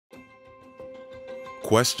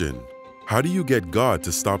Question: how do you get God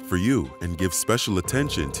to stop for you and give special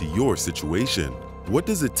attention to your situation? What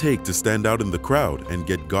does it take to stand out in the crowd and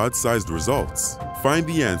get God-sized results? Find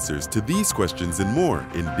the answers to these questions and more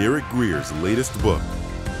in Derek Grier's latest book,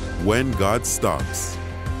 When God Stops.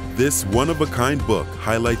 This one-of-a-kind book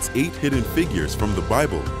highlights 8 hidden figures from the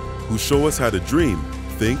Bible who show us how to dream,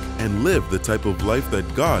 think, and live the type of life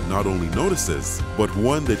that God not only notices, but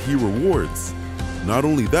one that He rewards. Not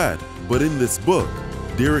only that, but in this book,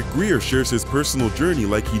 Derek Grier shares his personal journey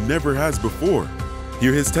like he never has before.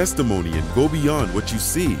 Hear his testimony and go beyond what you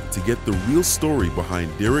see to get the real story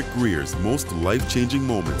behind Derek Grier's most life-changing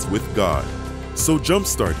moments with God. So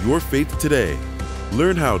jumpstart your faith today.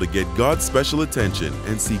 Learn how to get God's special attention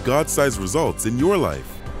and see God-sized results in your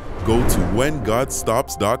life. Go to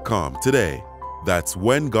WhenGodStops.com today. That's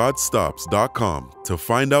WhenGodStops.com to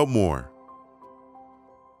find out more.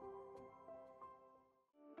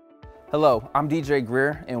 Hello, I'm DJ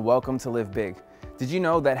Grier and welcome to Live Big. Did you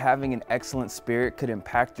know that having an excellent spirit could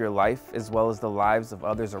impact your life as well as the lives of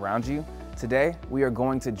others around you? Today, we are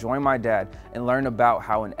going to join my dad and learn about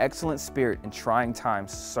how an excellent spirit in trying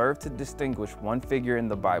times served to distinguish one figure in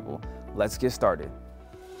the Bible. Let's get started.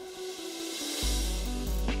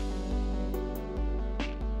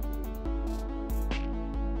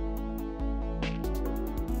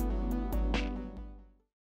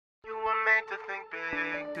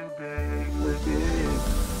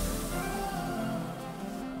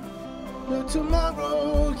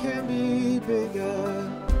 Tomorrow can be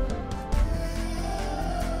bigger.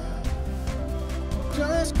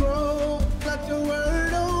 Just grow, let the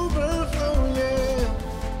word overflow,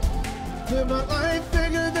 yeah. Live a life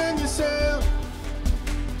bigger than yourself.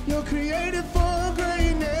 You're created for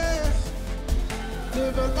greatness.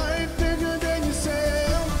 Live a life bigger than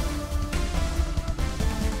yourself.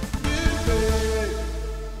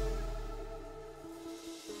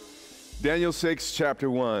 Daniel 6,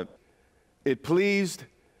 chapter 1. It pleased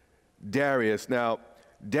Darius. Now,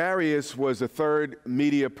 Darius was the third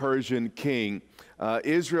Medo-Persian king.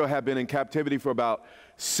 Israel had been in captivity for about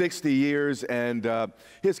 60 years, and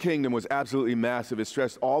his kingdom was absolutely massive. It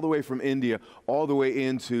stretched all the way from India all the way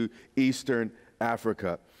into Eastern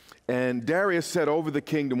Africa. And Darius set over the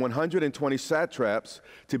kingdom 120 satraps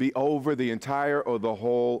to be over the entire or the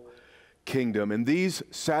whole kingdom. And these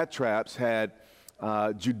satraps had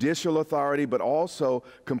judicial authority, but also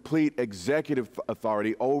complete executive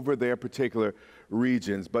authority over their particular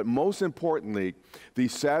regions. But most importantly,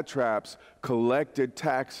 these satraps collected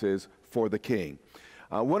taxes for the king.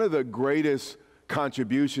 One of the greatest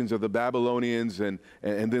contributions of the Babylonians and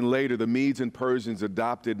then later the Medes and Persians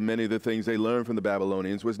adopted many of the things they learned from the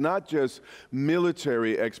Babylonians was not just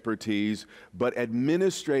military expertise, but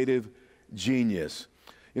administrative genius.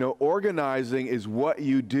 You know, organizing is what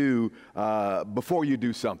you do before you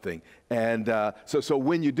do something. And so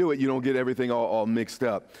when you do it, you don't get everything all mixed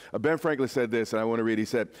up. Ben Franklin said this, and I want to read. He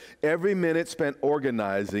said, "Every minute spent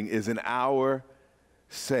organizing is an hour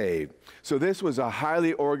saved." So this was a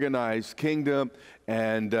highly organized kingdom,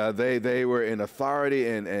 and they were in authority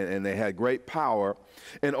and they had great power.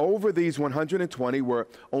 And over these 120 were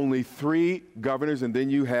only 3 governors, and then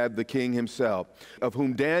you had the king himself, of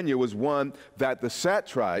whom Daniel was one that the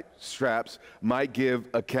satraps might give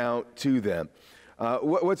account to them.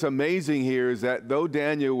 What's amazing here is that though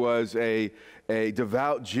Daniel was a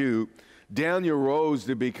devout Jew, Daniel rose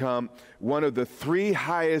to become one of the 3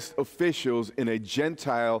 highest officials in a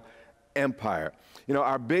Gentile empire. You know,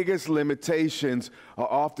 our biggest limitations are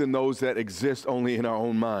often those that exist only in our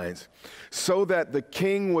own minds, so that the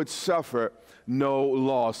king would suffer no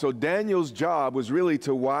loss. So Daniel's job was really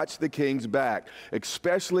to watch the king's back,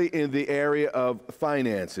 especially in the area of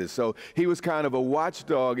finances. So he was kind of a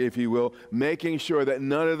watchdog, if you will, making sure that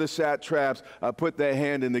none of the satraps put their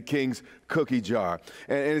hand in the king's cookie jar.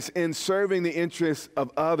 And it's in serving the interests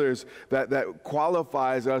of others that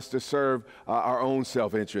qualifies us to serve our own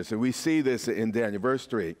self-interest. And we see this in Daniel, verse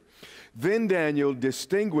 3. Then Daniel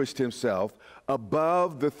distinguished himself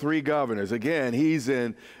above the 3 governors. Again, he's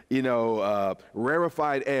in,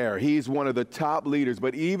 rarefied air. He's one of the top leaders.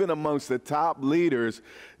 But even amongst the top leaders,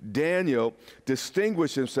 Daniel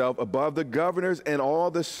distinguished himself above the governors and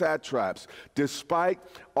all the satraps, despite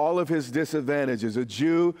all of his disadvantages. A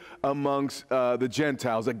Jew amongst the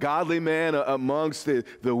Gentiles, a godly man amongst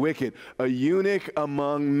the wicked, a eunuch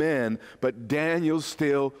among men, but Daniel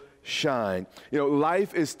still shine. You know,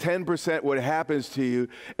 life is 10% what happens to you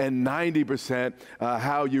and 90%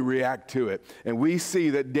 how you react to it. And we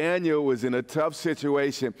see that Daniel was in a tough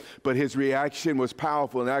situation, but his reaction was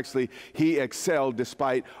powerful, and actually he excelled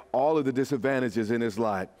despite all of the disadvantages in his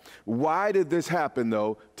life. Why did this happen,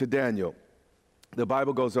 though, to Daniel? the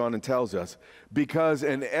Bible goes on and tells us, because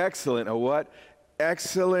an excellent, a what?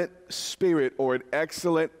 Excellent spirit or an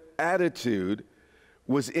excellent attitude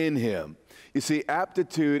was in him. You see,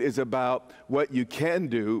 aptitude is about what you can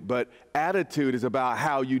do, but attitude is about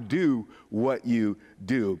how you do what you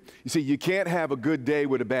do. You see, you can't have a good day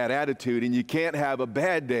with a bad attitude, and you can't have a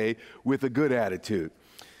bad day with a good attitude.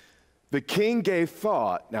 The king gave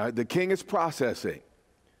thought, now the king is processing,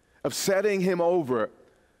 of setting him over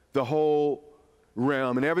the whole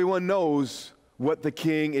realm, and everyone knows what the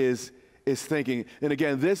king is thinking. And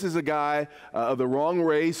again, this is a guy of the wrong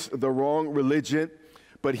race, the wrong religion,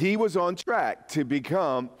 but he was on track to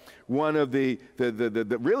become one of the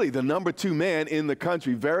really the number 2 man in the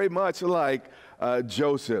country, very much like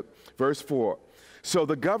Joseph. Verse 4. So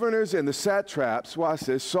the governors and the satraps, watch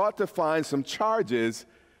this, sought to find some charges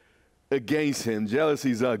against him.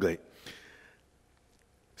 Jealousy's ugly.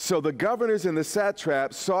 So the governors and the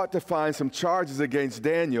satraps sought to find some charges against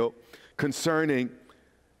Daniel concerning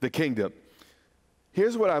the kingdom.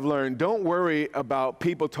 Here's what I've learned. Don't worry about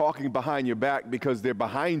people talking behind your back because they're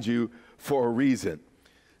behind you for a reason.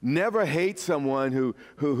 Never hate someone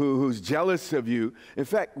who's jealous of you. In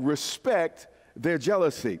fact, respect their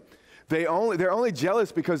jealousy. They're only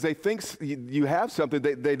jealous because they think you have something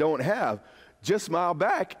they don't have. Just smile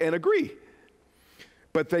back and agree.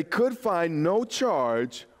 But they could find no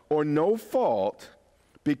charge or no fault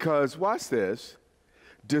because, watch this,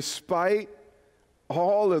 despite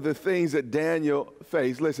all of the things that Daniel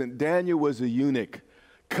faced. Listen, Daniel was a eunuch.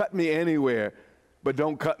 Cut me anywhere, but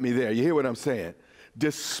don't cut me there. You hear what I'm saying?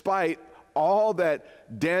 Despite all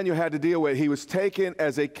that Daniel had to deal with, he was taken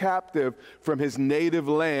as a captive from his native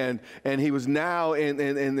land, and he was now in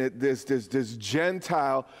this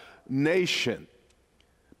Gentile nation.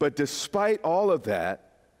 But despite all of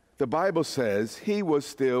that, the Bible says he was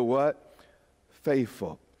still what?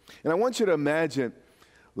 Faithful. And I want you to imagine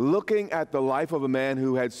looking at the life of a man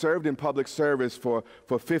who had served in public service for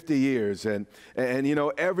 50 years and you know,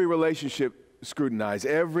 every relationship scrutinized,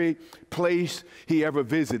 every place he ever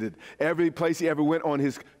visited, every place he ever went on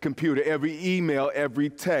his computer, every email, every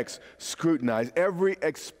text scrutinized, every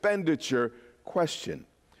expenditure questioned.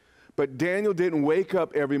 But Daniel didn't wake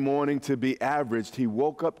up every morning to be average. He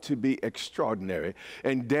woke up to be extraordinary.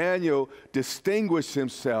 And Daniel distinguished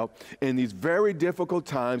himself in these very difficult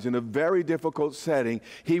times, in a very difficult setting.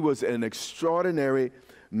 He was an extraordinary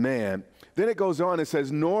man. Then it goes on and says,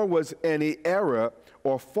 nor was any error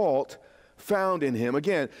or fault found in him.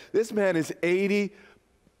 Again, this man is 80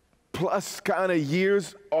 plus kind of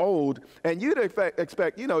years old, and you'd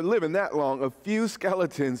expect, you know, living that long, a few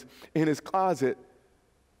skeletons in his closet.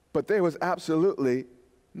 But there was absolutely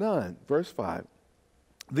none. Verse 5.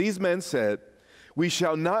 These men said, we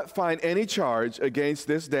shall not find any charge against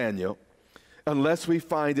this Daniel unless we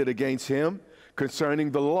find it against him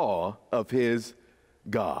concerning the law of his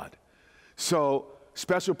God. So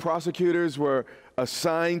special prosecutors were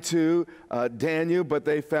assigned to Daniel, but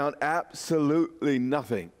they found absolutely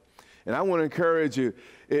nothing. And I want to encourage you,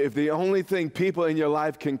 if the only thing people in your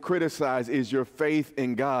life can criticize is your faith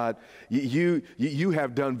in God, you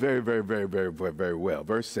have done very, very, very, very, very, very well.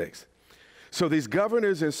 Verse 6. So these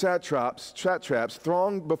governors and satraps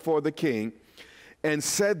thronged before the king and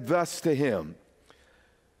said thus to him,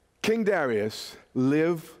 King Darius,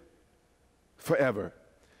 live forever.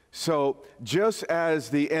 So just as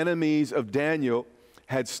the enemies of Daniel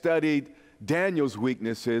had studied Daniel's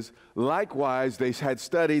weaknesses, likewise they had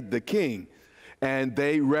studied the king, and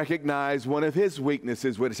they recognized one of his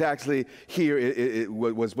weaknesses, which actually here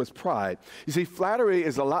was pride. You see, flattery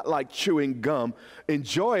is a lot like chewing gum.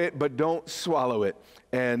 Enjoy it, but don't swallow it.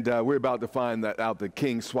 And we're about to find that out. The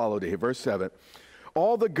king swallowed it here. Verse 7.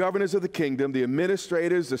 All the governors of the kingdom, the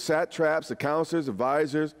administrators, the satraps, the counselors,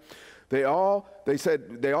 advisors, they all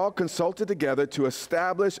consulted together to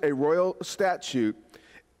establish a royal statute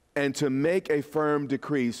and to make a firm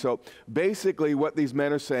decree. So basically what these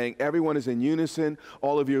men are saying, everyone is in unison.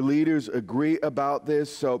 All of your leaders agree about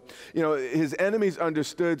this. So, you know, his enemies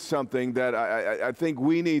understood something that I think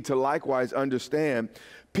we need to likewise understand.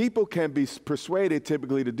 People can be persuaded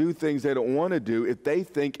typically to do things they don't want to do if they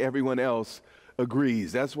think everyone else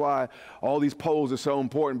agrees. That's why all these polls are so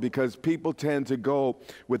important, because people tend to go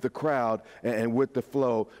with the crowd and with the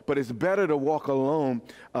flow. But it's better to walk alone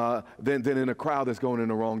than in a crowd that's going in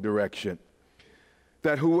the wrong direction.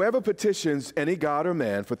 That whoever petitions any god or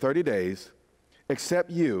man for 30 days, except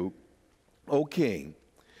you, O king,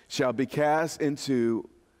 shall be cast into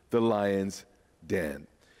the lion's den.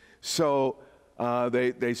 So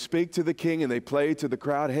They speak to the king and they play to the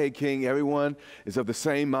crowd. Hey, king, everyone is of the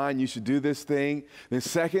same mind. You should do this thing. Then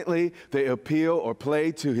secondly, they appeal or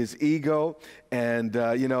play to his ego. And,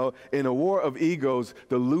 in a war of egos,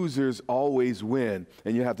 the losers always win.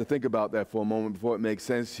 And you have to think about that for a moment before it makes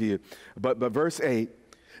sense to you. But verse 8,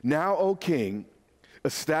 now, O king,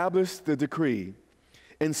 establish the decree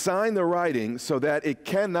and sign the writing so that it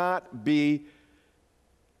cannot be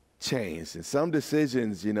changed. And some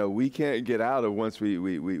decisions, we can't get out of once we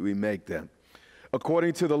make them.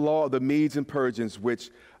 According to the law of the Medes and Persians,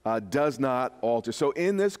 which does not alter. So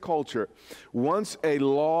in this culture, once a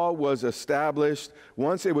law was established,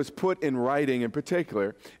 once it was put in writing in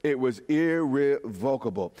particular, it was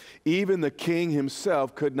irrevocable. Even the king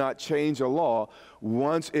himself could not change a law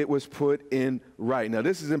once it was put in writing. Now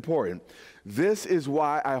this is important. This is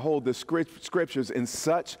why I hold the scriptures in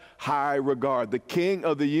such high regard. The king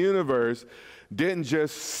of the universe didn't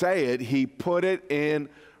just say it, he put it in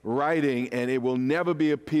writing, and it will never be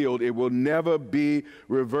appealed. It will never be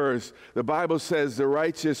reversed. The Bible says the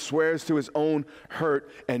righteous swears to his own hurt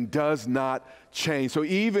and does not change. So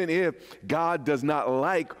even if God does not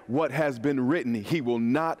like what has been written, he will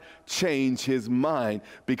not change his mind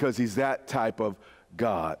because he's that type of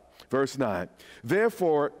God. Verse 9,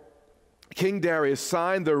 therefore, King Darius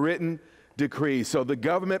signed the written decree. So the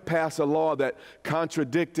government passed a law that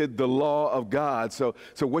contradicted the law of God. So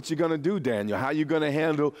what you going to do, Daniel? How you going to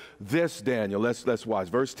handle this, Daniel? Let's watch.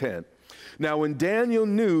 Verse 10. Now, when Daniel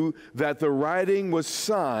knew that the writing was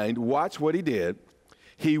signed, watch what he did.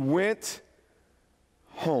 He went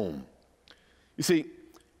home. You see,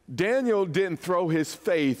 Daniel didn't throw his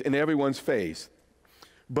faith in everyone's face,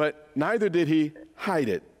 but neither did he hide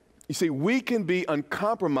it. You see, we can be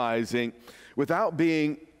uncompromising without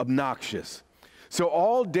being obnoxious. So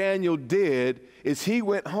all Daniel did is he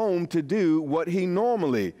went home to do what he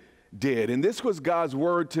normally did. And this was God's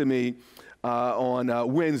word to me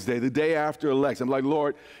on Wednesday, the day after election. I'm like,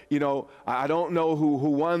 Lord, I don't know who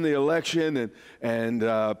won the election, and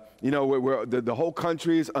the whole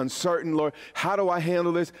country is uncertain. Lord, how do I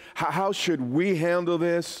handle this? How should we handle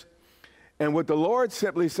this? And what the Lord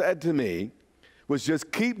simply said to me was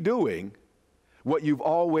just keep doing what you've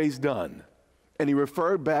always done. And he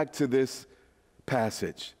referred back to this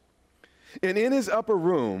passage. And in his upper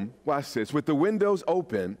room, watch this, with the windows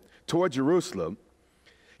open toward Jerusalem,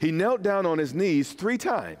 he knelt down on his knees 3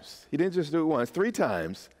 times. He didn't just do it once, 3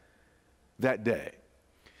 times that day.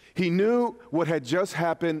 He knew what had just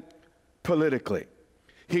happened politically.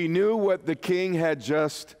 He knew what the king had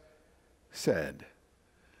just said.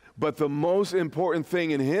 But the most important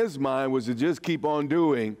thing in his mind was to just keep on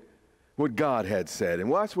doing what God had said. And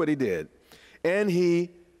watch what he did. And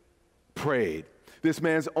he prayed. This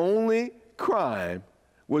man's only crime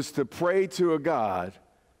was to pray to a God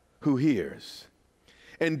who hears.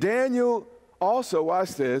 And Daniel also,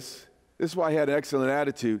 watch this is why he had an excellent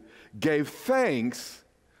attitude, gave thanks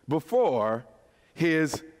before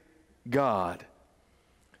his God.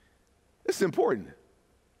 This is important.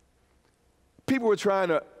 People were trying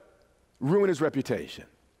to ruin his reputation.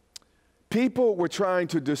 People were trying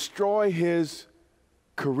to destroy his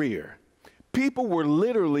career. People were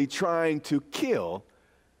literally trying to kill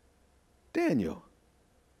Daniel.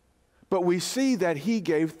 But we see that he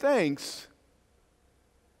gave thanks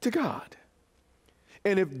to God.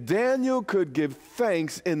 And if Daniel could give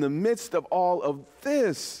thanks in the midst of all of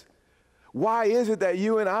this, why is it that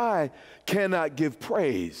you and I cannot give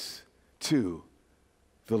praise to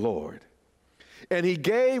the Lord? And he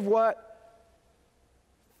gave what?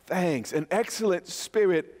 Thanks. An excellent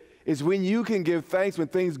spirit is when you can give thanks when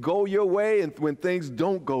things go your way and when things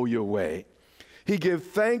don't go your way. He gave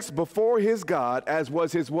thanks before his God, as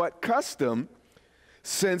was his what? Custom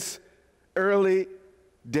since early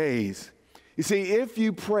days. You see, if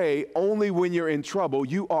you pray only when you're in trouble,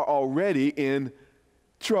 you are already in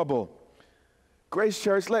trouble. Grace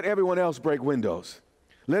Church, let everyone else break windows.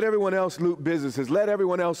 Let everyone else loot businesses. Let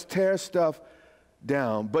everyone else tear stuff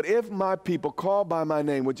down. But if my people called by my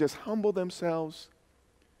name would just humble themselves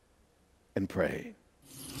and pray.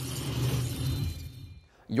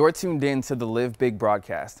 You're tuned in to the Live Big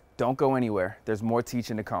broadcast. Don't go anywhere. There's more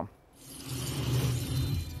teaching to come.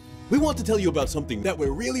 We want to tell you about something that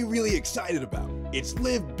we're really excited about. It's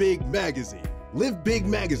Live Big Magazine. Live Big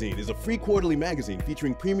Magazine is a free quarterly magazine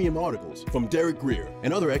featuring premium articles from Derek Grier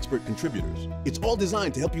and other expert contributors. It's all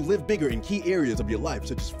designed to help you live bigger in key areas of your life,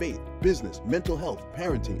 such as faith, business, mental health,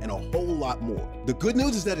 parenting, and a whole lot more. The good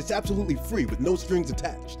news is that it's absolutely free with no strings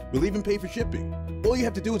attached. We'll even pay for shipping. All you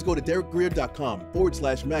have to do is go to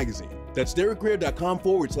derekgrier.com/magazine. That's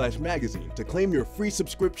derekgrier.com/magazine to claim your free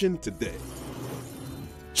subscription today.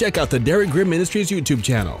 Check out the Grier Ministries YouTube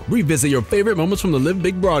channel. Revisit your favorite moments from the Live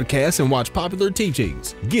Big broadcast and watch popular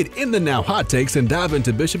teachings. Get in the now hot takes and dive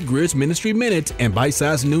into Bishop Grier's Ministry Minutes and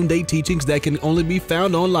bite-sized noonday teachings that can only be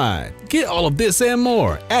found online. Get all of this and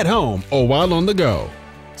more at home or while on the go.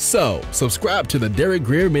 So, subscribe to the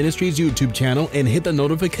Grier Ministries YouTube channel and hit the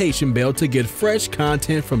notification bell to get fresh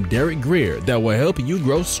content from Grier that will help you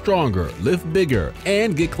grow stronger, live bigger,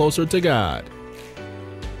 and get closer to God.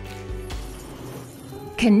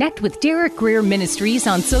 Connect with Grier Ministries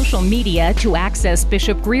on social media to access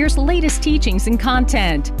Bishop Grier's latest teachings and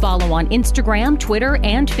content. Follow on Instagram, Twitter,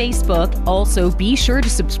 and Facebook. Also, be sure to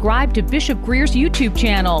subscribe to Bishop Grier's YouTube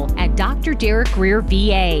channel at Dr. Derek Grier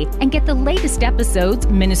VA and get the latest episodes,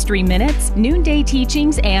 ministry minutes, noonday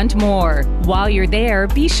teachings, and more. While you're there,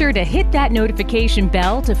 be sure to hit that notification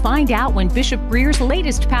bell to find out when Bishop Grier's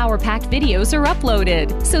latest power-packed videos are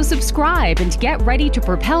uploaded. So subscribe and get ready to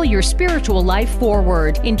propel your spiritual life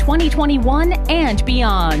forward in 2021 and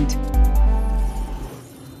beyond.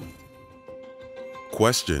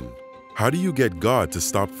 Question: how do you get God to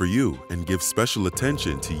stop for you and give special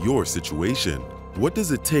attention to your situation? What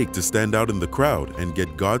does it take to stand out in the crowd and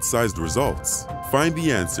get God-sized results? Find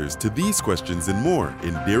the answers to these questions and more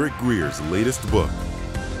in Derek Grier's latest book,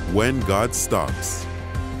 When God Stops.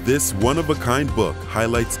 This one-of-a-kind book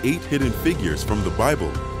highlights 8 hidden figures from the Bible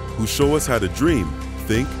who show us how to dream,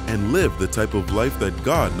 think, and live the type of life that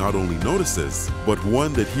God not only notices, but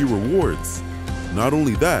one that He rewards. Not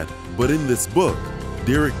only that, but in this book,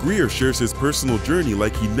 Derek Grier shares his personal journey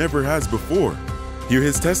like he never has before. Hear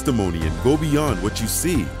his testimony and go beyond what you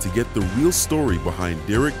see to get the real story behind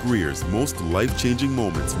Derek Grier's most life-changing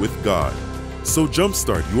moments with God. So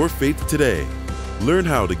jumpstart your faith today. Learn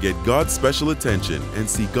how to get God's special attention and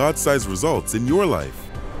see God-sized results in your life.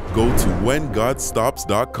 Go to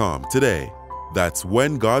WhenGodStops.com today. That's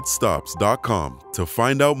WhenGodStops.com to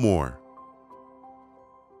find out more.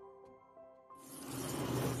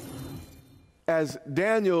 As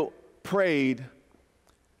Daniel prayed,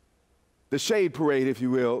 the shade parade, if you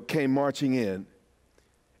will, came marching in.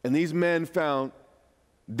 And these men found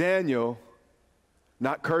Daniel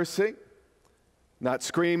not cursing, not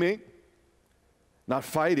screaming, not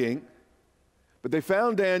fighting, but they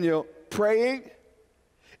found Daniel praying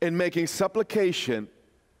and making supplication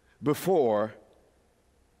before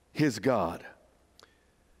his God.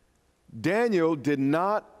 Daniel did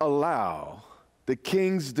not allow the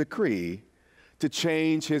king's decree to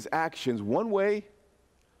change his actions one way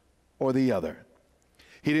or the other.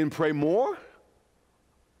 He didn't pray more.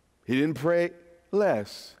 He didn't pray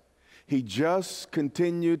less. He just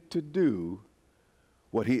continued to do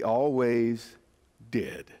what he always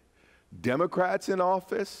did. Democrats in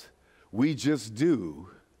office, we just do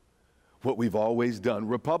what we've always done.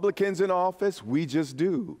 Republicans in office, we just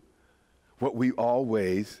do what we've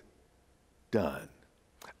always done.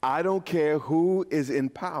 I don't care who is in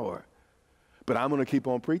power, but I'm going to keep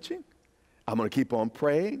on preaching. I'm going to keep on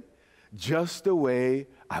praying just the way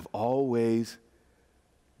I've always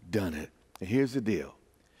done it. And here's the deal.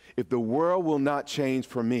 If the world will not change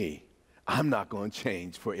for me, I'm not going to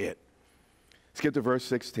change for it. Skip to verse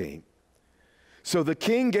 16. So the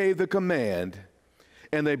king gave the command,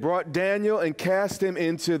 and they brought Daniel and cast him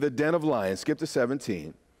into the den of lions. Skip to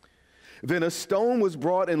 17. Then a stone was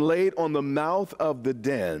brought and laid on the mouth of the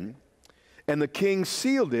den, and the king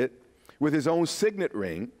sealed it with his own signet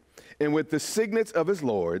ring and with the signets of his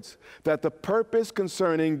lords, that the purpose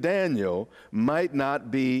concerning Daniel might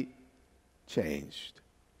not be changed.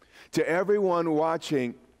 To everyone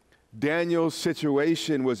watching, Daniel's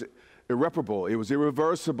situation was irreparable. It was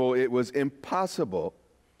irreversible. It was impossible.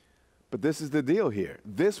 But this is the deal here.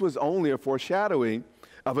 This was only a foreshadowing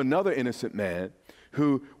of another innocent man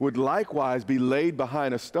who would likewise be laid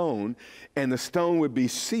behind a stone, and the stone would be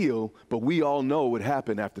sealed, but we all know what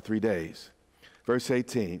happened after 3 days. Verse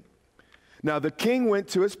 18. Now the king went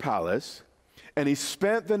to his palace, and he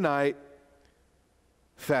spent the night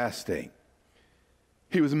fasting.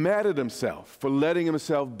 He was mad at himself for letting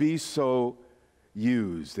himself be so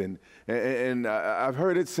used. And I've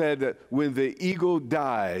heard it said that when the ego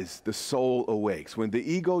dies, the soul awakes. When the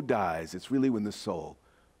ego dies, it's really when the soul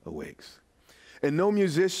awakes. And no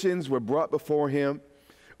musicians were brought before him.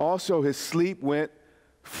 Also, his sleep went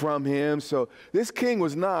from him. So this king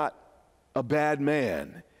was not a bad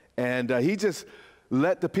man. And he just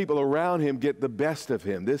let the people around him get the best of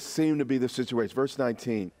him. This seemed to be the situation. Verse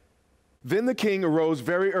 19. Then the king arose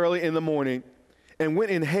very early in the morning and went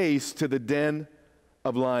in haste to the den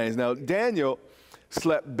of lions. Now, Daniel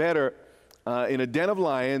slept better in a den of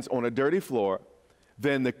lions on a dirty floor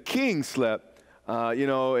than the king slept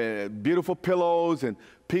beautiful pillows and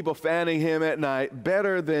people fanning him at night,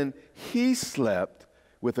 better than he slept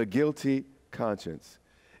with a guilty conscience.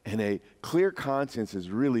 And a clear conscience is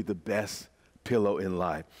really the best pillow in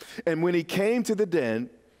life. And when he came to the den,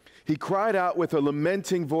 he cried out with a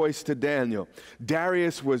lamenting voice to Daniel.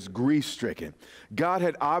 Darius was grief-stricken. God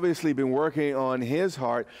had obviously been working on his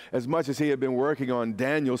heart as much as he had been working on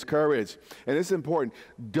Daniel's courage. And it's important.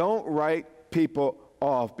 Don't write people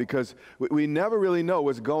off, because we never really know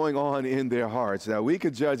what's going on in their hearts. Now, we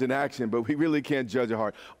could judge an action, but we really can't judge a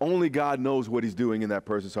heart. Only God knows what he's doing in that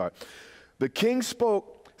person's heart. The king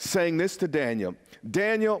spoke, saying this to Daniel.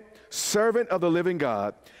 Daniel, servant of the living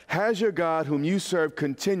God, has your God, whom you serve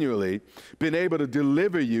continually, been able to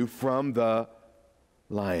deliver you from the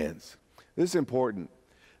lions? This is important.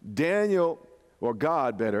 Daniel, or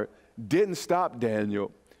God better, didn't stop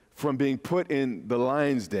Daniel from being put in the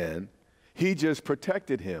lion's den. He just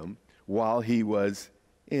protected him while he was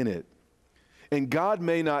in it. And God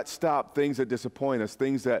may not stop things that disappoint us,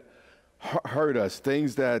 things that hurt us,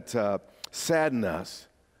 things that sadden us,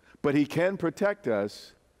 but he can protect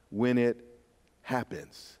us when it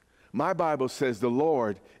happens. My Bible says the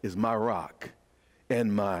Lord is my rock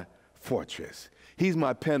and my fortress. He's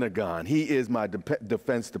my Pentagon. He is my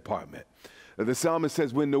defense department. The psalmist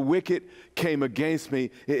says, when the wicked came against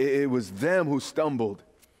me, it was them who stumbled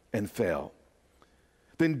and fell.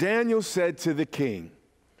 Then Daniel said to the king,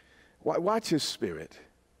 watch his spirit.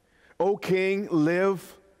 O king,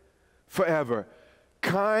 live forever.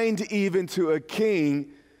 Kind even to a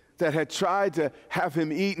king that had tried to have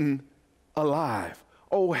him eaten alive.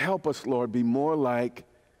 Oh, help us, Lord, be more like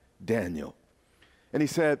Daniel. And he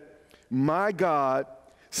said, my God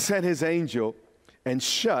sent his angel and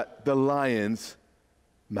shut the lions'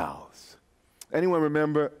 mouths. Anyone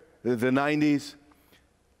remember the 90s?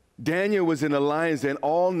 Daniel was in the lion's den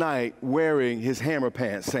all night wearing his hammer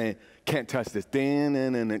pants, saying, can't touch this.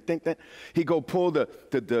 He'd go pull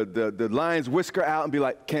the lion's whisker out and be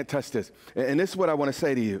like, can't touch this. And this is what I want to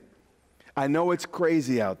say to you. I know it's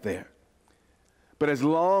crazy out there, but as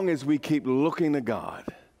long as we keep looking to God,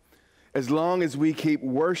 as long as we keep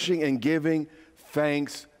worshiping and giving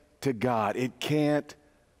thanks to God, it can't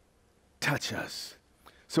touch us.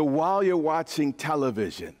 So while you're watching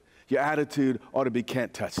television, your attitude ought to be,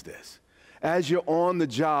 can't touch this. As you're on the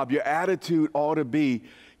job, your attitude ought to be,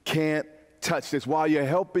 can't touch this. While you're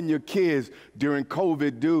helping your kids during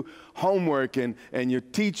COVID do homework and your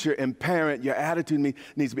teacher and parent, your attitude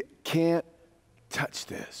needs to be, can't touch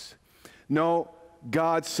this. No,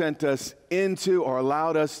 God sent us into, or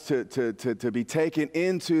allowed us to be taken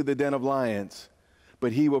into the den of lions,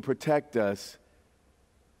 but he will protect us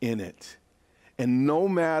in it. And no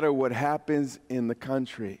matter what happens in the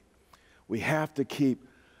country, we have to keep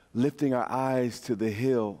lifting our eyes to the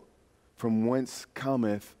hill from whence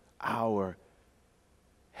cometh our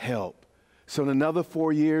help. So in another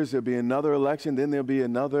 4 years, there'll be another election, then there'll be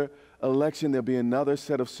another election, there'll be another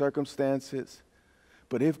set of circumstances.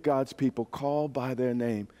 But if God's people called by their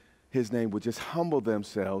name, his name, would just humble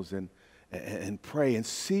themselves and pray and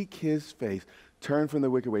seek his face, turn from the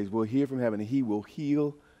wicked ways, we'll hear from heaven and he will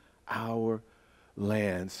heal our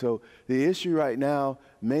land. So the issue right now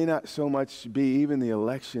may not so much be even the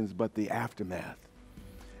elections, but the aftermath.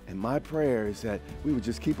 And my prayer is that we would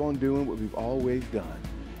just keep on doing what we've always done.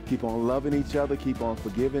 Keep on loving each other, keep on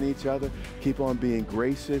forgiving each other, keep on being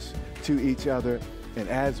gracious to each other. And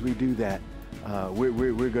as we do that,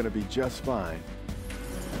 we're going to be just fine.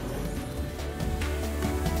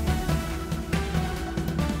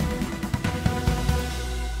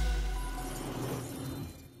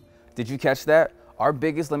 Did you catch that? Our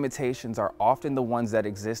biggest limitations are often the ones that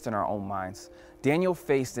exist in our own minds. Daniel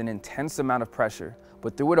faced an intense amount of pressure,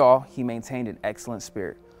 but through it all, he maintained an excellent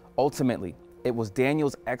spirit. Ultimately, it was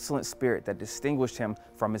Daniel's excellent spirit that distinguished him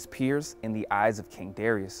from his peers in the eyes of King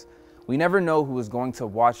Darius. We never know who is going to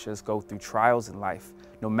watch us go through trials in life.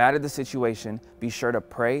 No matter the situation, be sure to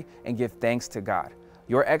pray and give thanks to God.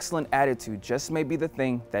 Your excellent attitude just may be the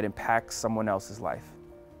thing that impacts someone else's life.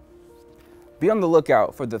 Be on the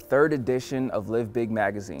lookout for the 3rd edition of Live Big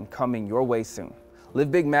magazine coming your way soon.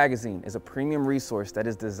 Live Big magazine is a premium resource that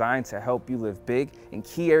is designed to help you live big in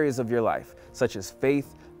key areas of your life, such as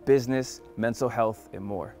faith, business, mental health, and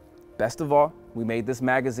more. Best of all, we made this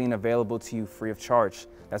magazine available to you free of charge.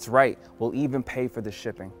 That's right, we'll even pay for the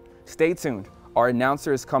shipping. Stay tuned. Our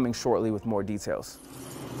announcer is coming shortly with more details.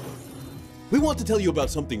 We want to tell you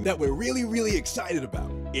about something that we're really excited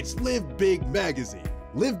about. It's Live Big Magazine.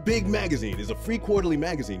 Live Big Magazine is a free quarterly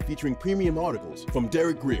magazine featuring premium articles from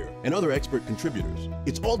Derek Grier and other expert contributors.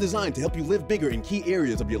 It's all designed to help you live bigger in key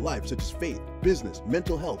areas of your life, such as faith, business,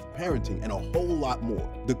 mental health, parenting, and a whole lot more.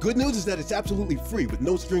 The good news is that it's absolutely free with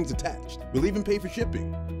no strings attached. We'll even pay for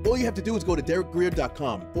shipping. All you have to do is go to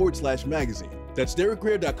derekgrier.com/magazine. That's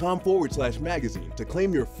derekgrier.com/magazine to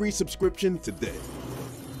claim your free subscription today.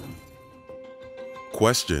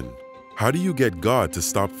 Question: how do you get God to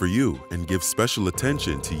stop for you and give special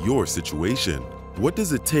attention to your situation? What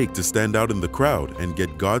does it take to stand out in the crowd and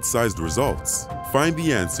get God-sized results? Find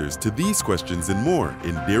the answers to these questions and more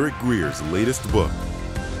in Derek Grier's latest book,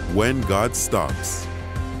 When God Stops.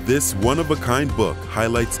 This one-of-a-kind book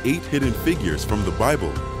highlights 8 hidden figures from the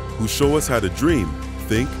Bible who show us how to dream,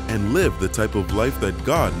 think, and live the type of life that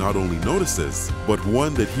God not only notices, but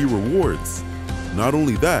one that He rewards. Not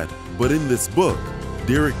only that, but in this book,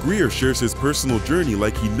 Derek Grier shares his personal journey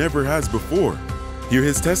like he never has before. Hear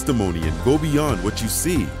his testimony and go beyond what you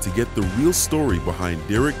see to get the real story behind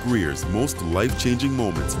Derek Grier's most life-changing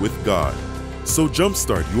moments with God. So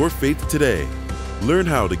jumpstart your faith today. Learn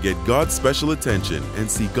how to get God's special attention and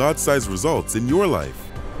see God-sized results in your life.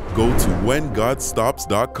 Go to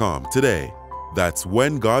WhenGodStops.com today. That's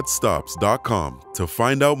WhenGodStops.com to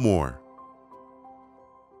find out more.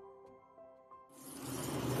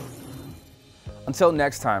 Until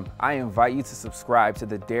next time, I invite you to subscribe to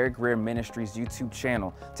the Derek Grier Ministries YouTube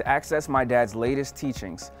channel to access my dad's latest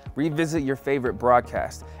teachings, revisit your favorite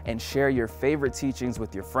broadcast, and share your favorite teachings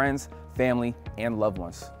with your friends, family, and loved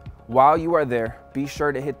ones. While you are there, be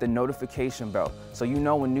sure to hit the notification bell so you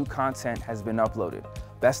know when new content has been uploaded.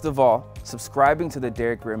 Best of all, subscribing to the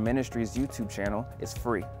Derek Grier Ministries YouTube channel is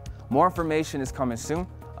free. More information is coming soon.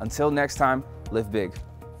 Until next time, live big.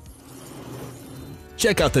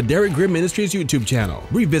 Check out the Derek Grier Ministries YouTube channel.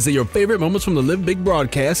 Revisit your favorite moments from the Live Big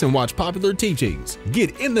broadcast and watch popular teachings.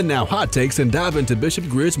 Get in the now hot takes and dive into Bishop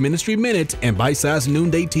Grier's Ministry Minute and bite-sized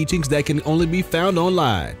noonday teachings that can only be found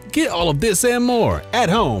online. Get all of this and more at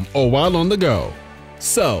home or while on the go.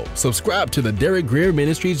 So, subscribe to the Derek Grier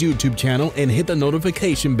Ministries YouTube channel and hit the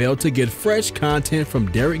notification bell to get fresh content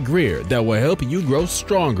from Derek Grier that will help you grow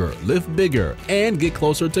stronger, live bigger, and get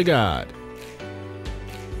closer to God.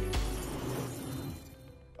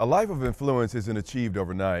 A life of influence isn't achieved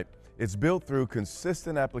overnight. It's built through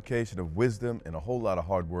consistent application of wisdom and a whole lot of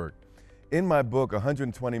hard work. In my book,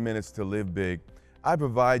 120 Minutes to Live Big, I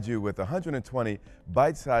provide you with 120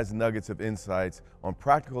 bite-sized nuggets of insights on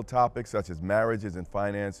practical topics such as marriages and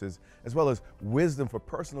finances, as well as wisdom for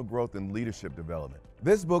personal growth and leadership development.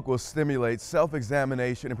 This book will stimulate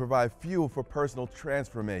self-examination and provide fuel for personal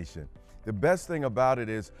transformation. The best thing about it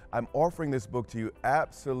is I'm offering this book to you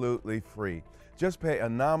absolutely free. Just pay a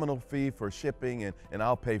nominal fee for shipping and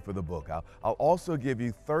I'll pay for the book. I'll also give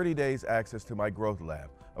you 30 days access to my Growth Lab,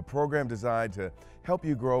 a program designed to help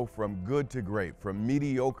you grow from good to great, from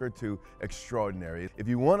mediocre to extraordinary. If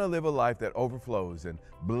you want to live a life that overflows and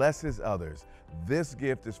blesses others, this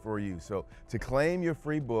gift is for you. So to claim your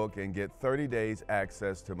free book and get 30 days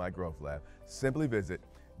access to my Growth Lab, simply visit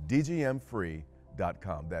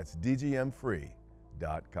dgmfree.com. That's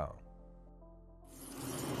dgmfree.com.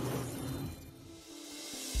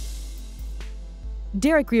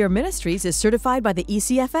 Derek Grier Ministries is certified by the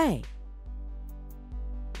ECFA.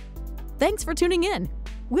 Thanks for tuning in.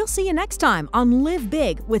 We'll see you next time on Live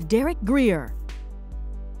Big with Derek Grier.